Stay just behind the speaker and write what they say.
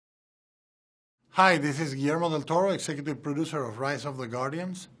Hi, this is Guillermo del Toro, executive producer of Rise of the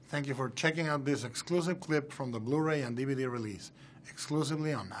Guardians. Thank you for checking out this exclusive clip from the Blu-ray and DVD release,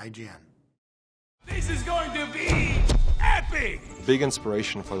 exclusively on IGN. This is going to be epic! Big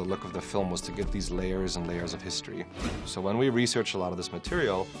inspiration for the look of the film was to give these layers and layers of history. So when we researched a lot of this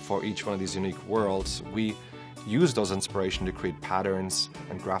material for each one of these unique worlds, we used those inspiration to create patterns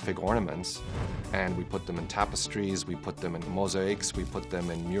and graphic ornaments. And we put them in tapestries, we put them in mosaics, we put them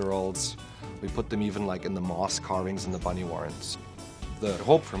in murals, we put them even like in the moss carvings and the bunny warrants. The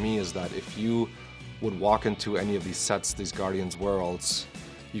hope for me is that if you would walk into any of these sets, these Guardians worlds,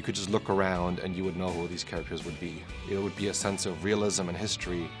 you could just look around and you would know who these characters would be. It would be a sense of realism and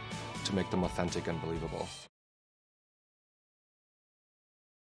history to make them authentic and believable.